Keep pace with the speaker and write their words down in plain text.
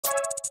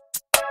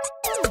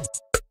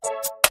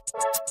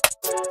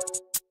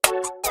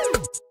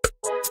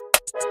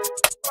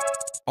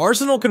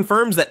Arsenal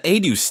confirms that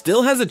Edu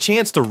still has a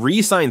chance to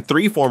re-sign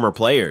 3 former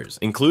players,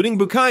 including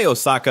Bukayo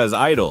Saka's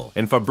idol,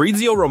 and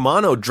Fabrizio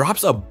Romano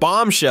drops a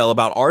bombshell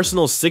about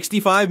Arsenal's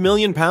 £65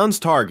 million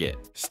target.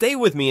 Stay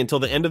with me until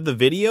the end of the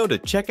video to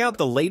check out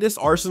the latest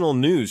Arsenal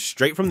news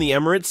straight from the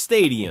Emirates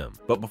Stadium.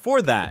 But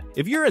before that,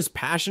 if you're as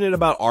passionate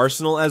about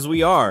Arsenal as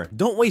we are,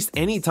 don't waste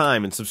any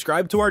time and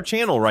subscribe to our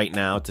channel right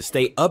now to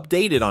stay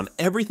updated on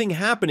everything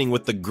happening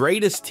with the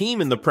greatest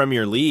team in the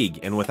Premier League.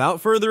 And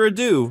without further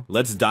ado,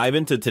 let's dive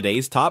into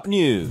today's top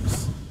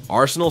news.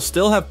 Arsenal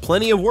still have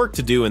plenty of work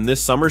to do in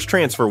this summer's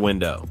transfer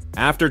window.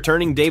 After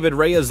turning David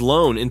Raya's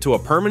loan into a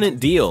permanent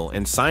deal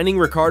and signing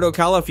Riccardo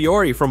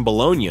Calafiori from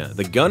Bologna,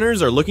 the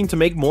Gunners are looking to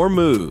make more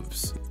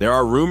moves. There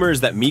are rumors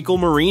that Mikel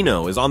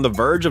Merino is on the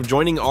verge of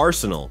joining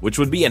Arsenal, which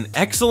would be an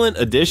excellent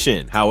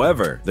addition.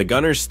 However, the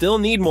Gunners still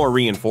need more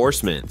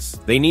reinforcements.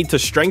 They need to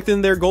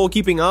strengthen their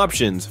goalkeeping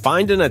options,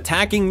 find an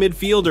attacking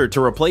midfielder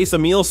to replace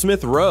Emile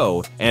Smith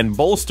Rowe, and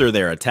bolster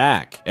their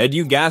attack.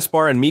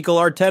 Gaspar and Mikel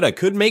Arteta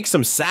could make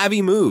some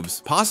savvy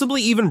moves,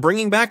 possibly even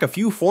bringing back a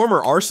few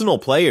former Arsenal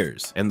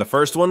players. And the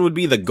first one would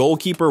be the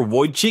goalkeeper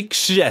Wojciech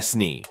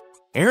Szczesny.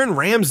 Aaron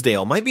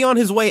Ramsdale might be on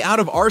his way out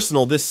of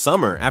Arsenal this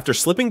summer after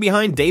slipping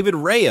behind David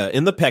Raya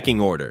in the pecking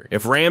order.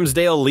 If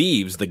Ramsdale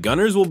leaves, the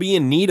Gunners will be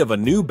in need of a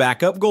new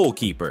backup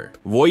goalkeeper.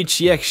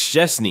 Wojciech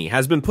Szczesny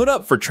has been put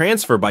up for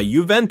transfer by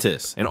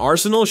Juventus, and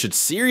Arsenal should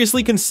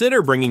seriously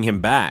consider bringing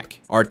him back.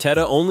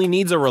 Arteta only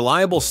needs a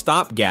reliable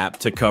stopgap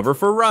to cover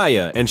for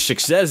Raya, and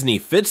Szczesny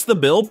fits the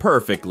bill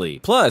perfectly.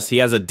 Plus, he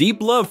has a deep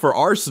love for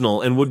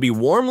Arsenal and would be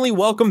warmly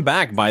welcomed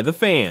back by the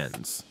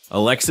fans.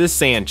 Alexis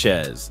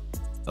Sanchez.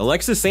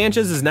 Alexis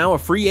Sanchez is now a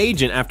free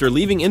agent after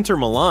leaving Inter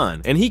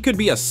Milan, and he could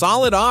be a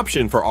solid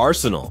option for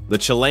Arsenal. The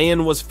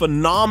Chilean was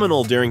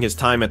phenomenal during his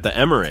time at the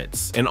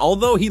Emirates, and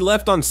although he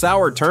left on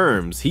sour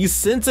terms, he's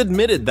since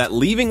admitted that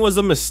leaving was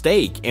a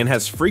mistake and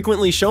has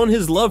frequently shown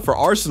his love for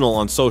Arsenal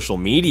on social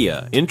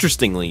media.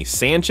 Interestingly,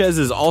 Sanchez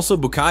is also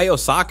Bukayo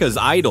Saka's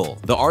idol.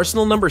 The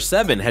Arsenal number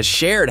 7 has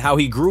shared how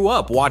he grew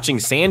up watching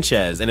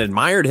Sanchez and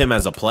admired him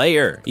as a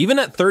player. Even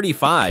at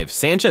 35,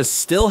 Sanchez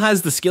still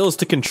has the skills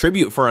to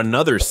contribute for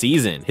another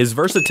season. His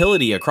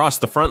versatility across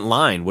the front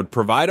line would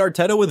provide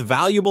Arteta with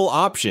valuable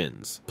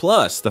options.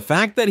 Plus, the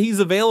fact that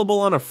he's available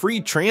on a free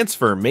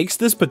transfer makes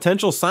this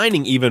potential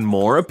signing even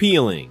more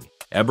appealing.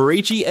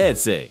 Eberechi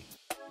Eze.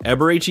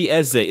 Eberechi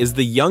Eze is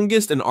the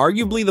youngest and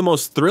arguably the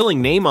most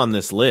thrilling name on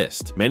this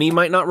list. Many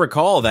might not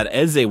recall that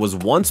Eze was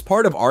once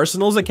part of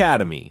Arsenal's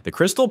academy. The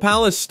Crystal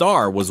Palace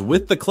star was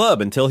with the club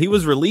until he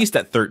was released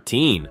at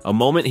 13, a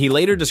moment he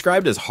later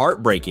described as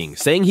heartbreaking,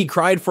 saying he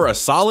cried for a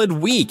solid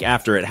week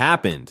after it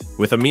happened.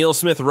 With Emile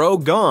Smith Rowe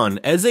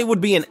gone, Eze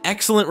would be an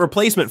excellent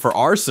replacement for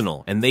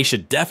Arsenal, and they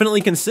should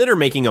definitely consider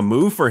making a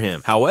move for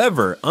him.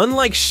 However,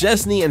 unlike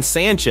Szczesny and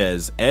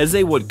Sanchez,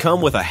 Eze would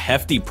come with a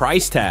hefty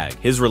price tag.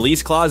 His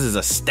release clause is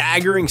a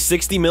staggering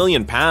 £60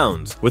 million,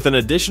 with an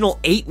additional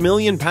 £8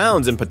 million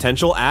in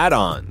potential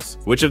add-ons.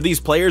 Which of these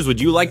players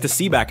would you like to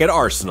see back at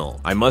Arsenal?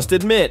 I must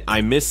admit,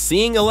 I miss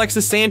seeing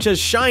Alexis Sanchez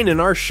shine in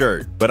our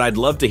shirt, but I'd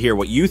love to hear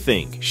what you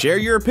think. Share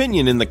your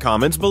opinion in the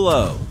comments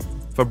below.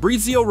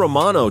 Fabrizio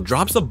Romano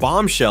drops a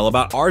bombshell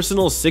about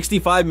Arsenal's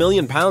 £65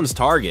 million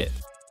target.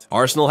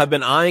 Arsenal have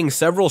been eyeing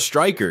several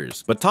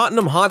strikers, but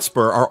Tottenham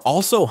Hotspur are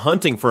also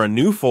hunting for a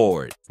new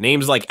forward.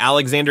 Names like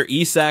Alexander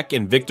Isak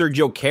and Victor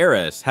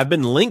Gyökeres have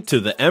been linked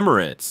to the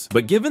Emirates,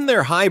 but given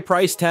their high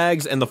price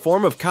tags and the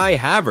form of Kai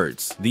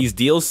Havertz, these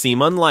deals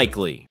seem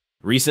unlikely.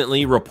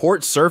 Recently,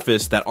 reports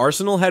surfaced that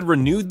Arsenal had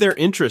renewed their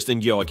interest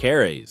in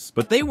Gyökeres,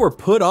 but they were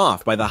put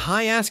off by the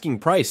high asking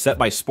price set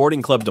by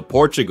Sporting Club de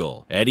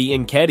Portugal. Eddie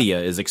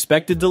Nketiah is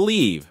expected to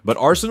leave, but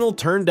Arsenal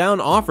turned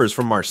down offers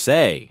from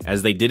Marseille,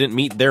 as they didn't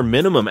meet their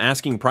minimum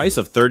asking price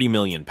of £30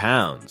 million.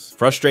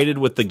 Frustrated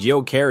with the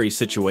Gyökeres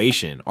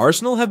situation,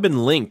 Arsenal have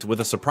been linked with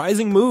a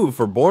surprising move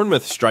for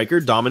Bournemouth striker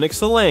Dominic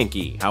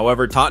Solanke.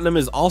 However, Tottenham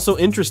is also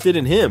interested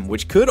in him,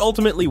 which could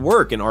ultimately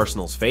work in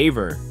Arsenal's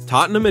favor.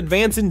 Tottenham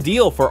advance in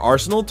deal for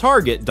Arsenal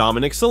target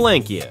Dominic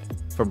Solanke.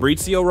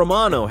 Fabrizio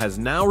Romano has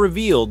now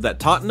revealed that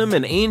Tottenham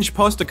and Ange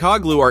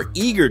Postecoglou are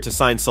eager to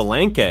sign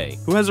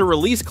Solanke, who has a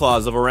release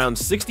clause of around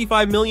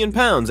 £65 million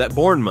at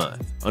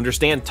Bournemouth.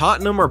 Understand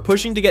Tottenham are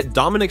pushing to get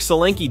Dominic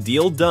Solanke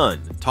deal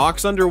done.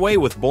 Talks underway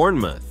with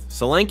Bournemouth.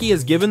 Solanke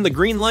has given the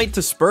green light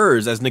to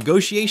Spurs as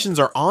negotiations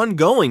are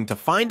ongoing to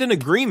find an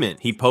agreement,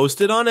 he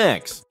posted on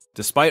X.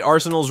 Despite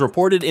Arsenal's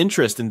reported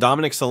interest in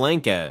Dominic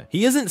Solanke,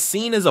 he isn't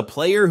seen as a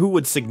player who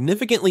would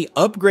significantly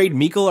upgrade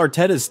Mikel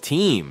Arteta's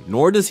team,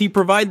 nor does he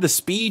provide the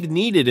speed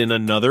needed in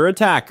another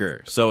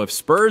attacker. So if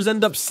Spurs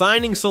end up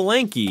signing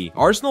Solanke,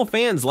 Arsenal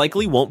fans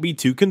likely won't be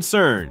too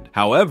concerned.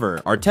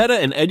 However, Arteta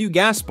and Edu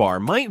Gaspar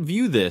might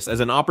view this as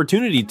an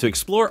opportunity to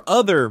explore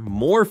other,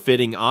 more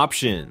fitting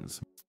options.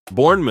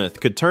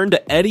 Bournemouth could turn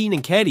to Eddie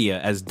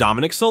Nketiah as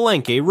Dominic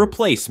Solanke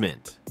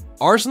replacement.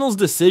 Arsenal's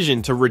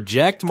decision to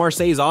reject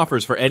Marseille's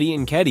offers for Eddie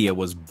Nketiah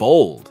was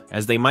bold,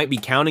 as they might be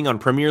counting on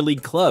Premier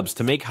League clubs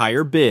to make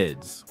higher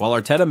bids. While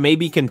Arteta may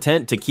be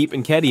content to keep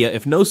Nketiah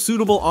if no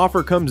suitable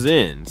offer comes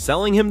in,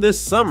 selling him this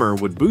summer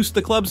would boost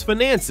the club's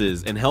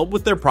finances and help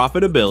with their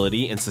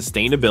profitability and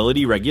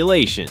sustainability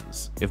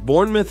regulations. If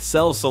Bournemouth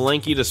sells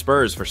Solanke to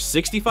Spurs for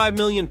 £65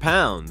 million,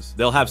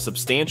 they'll have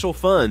substantial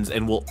funds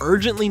and will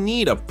urgently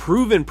need a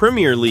proven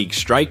Premier League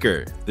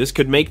striker. This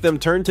could make them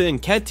turn to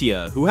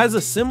Nketiah, who has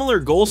a similar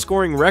goal-scoring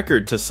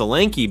record to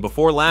Solanke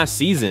before last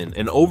season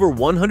and over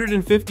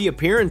 150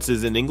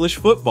 appearances in English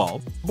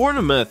football.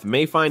 Bournemouth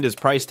may find his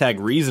price tag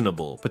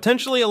reasonable,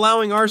 potentially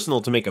allowing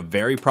Arsenal to make a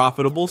very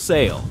profitable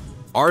sale.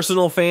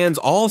 Arsenal fans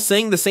all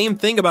saying the same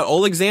thing about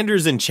Alexander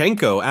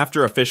Zinchenko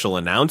after official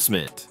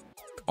announcement.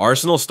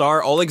 Arsenal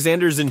star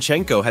Alexander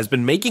Zinchenko has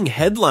been making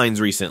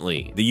headlines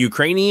recently. The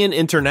Ukrainian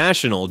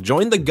international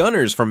joined the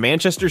Gunners from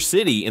Manchester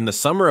City in the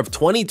summer of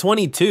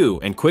 2022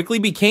 and quickly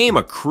became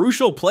a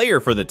crucial player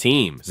for the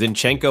team.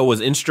 Zinchenko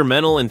was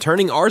instrumental in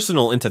turning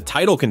Arsenal into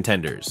title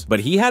contenders,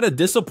 but he had a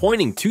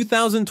disappointing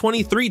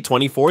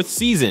 2023-24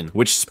 season,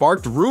 which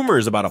sparked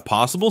rumors about a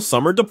possible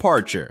summer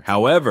departure.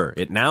 However,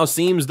 it now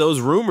seems those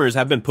rumors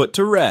have been put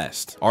to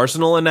rest.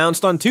 Arsenal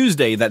announced on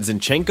Tuesday that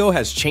Zinchenko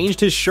has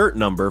changed his shirt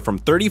number from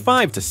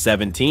 35 to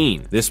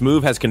 17. This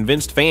move has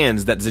convinced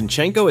fans that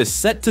Zinchenko is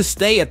set to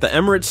stay at the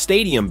Emirates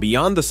Stadium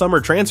beyond the summer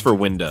transfer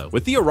window.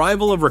 With the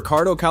arrival of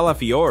Riccardo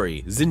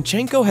Calafiori,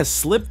 Zinchenko has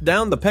slipped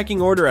down the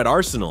pecking order at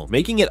Arsenal,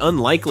 making it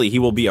unlikely he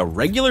will be a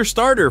regular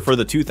starter for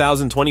the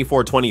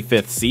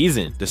 2024-25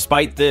 season.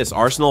 Despite this,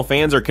 Arsenal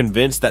fans are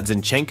convinced that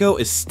Zinchenko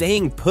is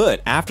staying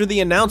put after the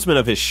announcement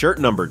of his shirt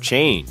number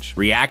change.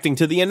 Reacting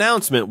to the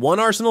announcement,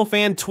 one Arsenal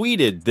fan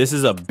tweeted, "This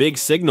is a big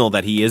signal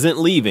that he isn't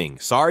leaving.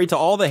 Sorry to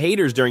all the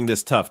haters during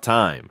this tough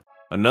time."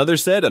 Another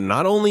said,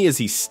 not only is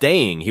he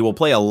staying, he will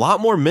play a lot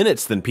more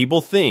minutes than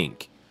people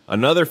think.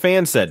 Another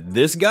fan said,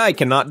 "This guy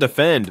cannot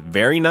defend,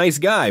 very nice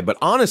guy, but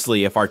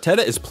honestly, if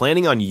Arteta is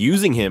planning on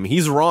using him,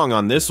 he's wrong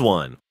on this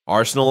one."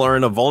 Arsenal are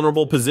in a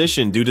vulnerable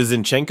position due to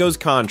Zinchenko's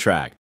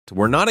contract.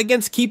 We're not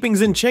against keeping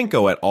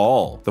Zinchenko at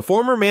all. The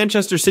former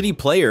Manchester City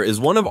player is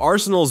one of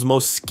Arsenal's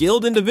most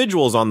skilled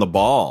individuals on the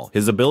ball.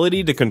 His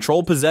ability to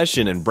control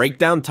possession and break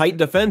down tight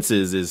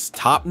defenses is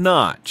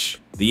top-notch.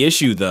 The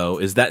issue, though,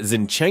 is that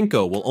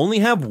Zinchenko will only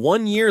have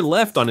 1 year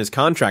left on his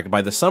contract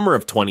by the summer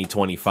of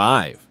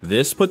 2025.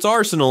 This puts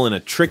Arsenal in a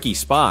tricky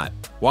spot.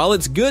 While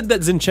it's good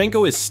that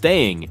Zinchenko is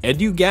staying,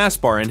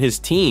 Gaspar and his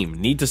team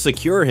need to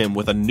secure him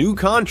with a new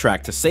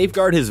contract to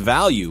safeguard his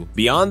value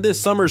beyond this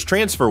summer's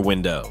transfer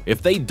window.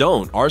 If they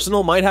don't,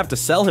 Arsenal might have to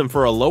sell him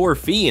for a lower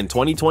fee in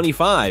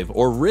 2025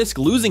 or risk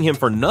losing him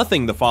for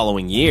nothing the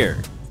following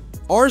year.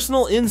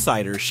 Arsenal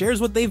Insider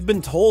shares what they've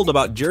been told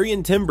about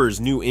Jurrien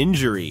Timber's new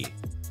injury.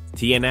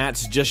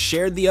 TNATS just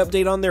shared the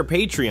update on their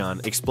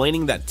Patreon,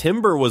 explaining that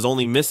Timber was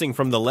only missing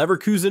from the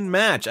Leverkusen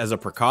match as a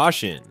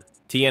precaution.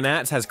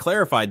 TNATS has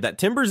clarified that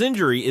Timber's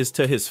injury is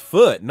to his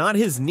foot, not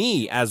his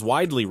knee, as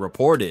widely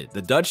reported.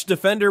 The Dutch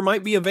defender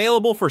might be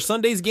available for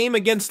Sunday's game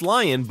against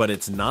Lyon, but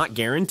it's not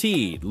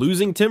guaranteed.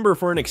 Losing Timber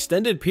for an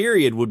extended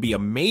period would be a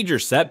major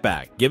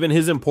setback, given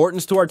his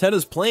importance to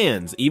Arteta's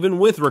plans, even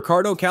with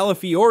Riccardo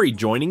Calafiori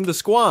joining the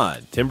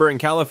squad. Timber and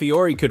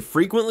Calafiori could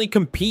frequently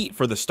compete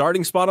for the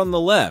starting spot on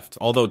the left,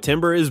 although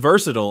Timber is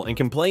versatile and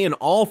can play in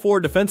all 4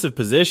 defensive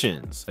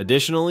positions.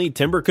 Additionally,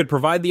 Timber could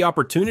provide the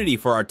opportunity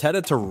for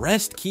Arteta to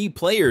rest key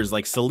players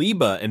like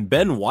Saliba and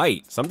Ben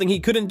White, something he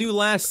couldn't do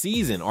last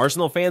season.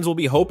 Arsenal fans will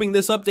be hoping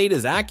this update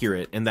is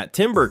accurate and that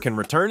Timber can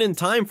return in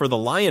time for the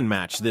Lyon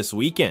match this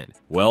weekend.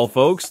 Well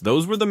folks,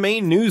 those were the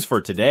main news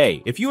for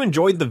today. If you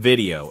enjoyed the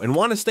video and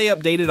want to stay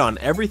updated on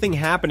everything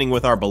happening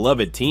with our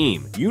beloved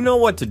team, you know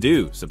what to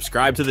do.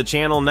 Subscribe to the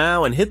channel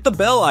now and hit the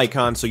bell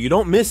icon so you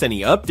don't miss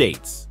any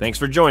updates. Thanks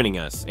for joining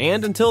us,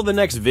 and until the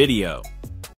next video.